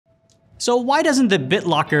So why doesn't the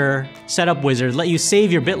BitLocker Setup Wizard let you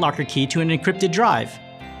save your BitLocker key to an encrypted drive?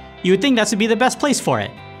 You would think that would be the best place for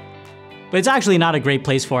it. But it's actually not a great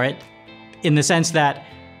place for it, in the sense that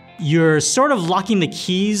you're sort of locking the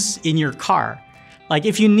keys in your car. Like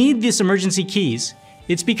if you need these emergency keys,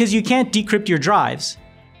 it's because you can't decrypt your drives.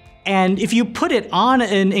 And if you put it on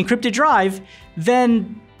an encrypted drive,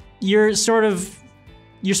 then you're sort of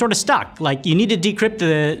stuck. Like you need to decrypt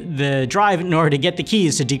the drive in order to get the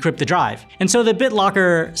keys to decrypt the drive. And so the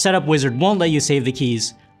BitLocker Setup Wizard won't let you save the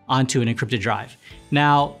keys onto an encrypted drive.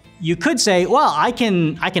 Now, you could say, well, I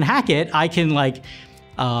can hack it. I can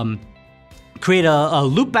create a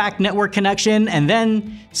loopback network connection and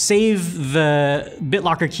then save the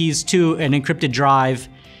BitLocker keys to an encrypted drive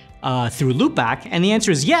through loopback. And the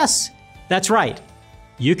answer is yes, that's right.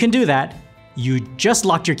 You can do that. You just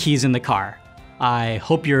locked your keys in the car. I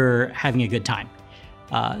hope you're having a good time.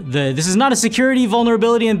 This is not a security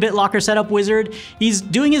vulnerability in BitLocker Setup Wizard. He's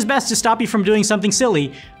doing his best to stop you from doing something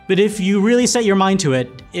silly, but if you really set your mind to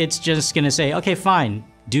it, it's just gonna say, okay, fine,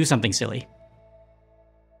 do something silly.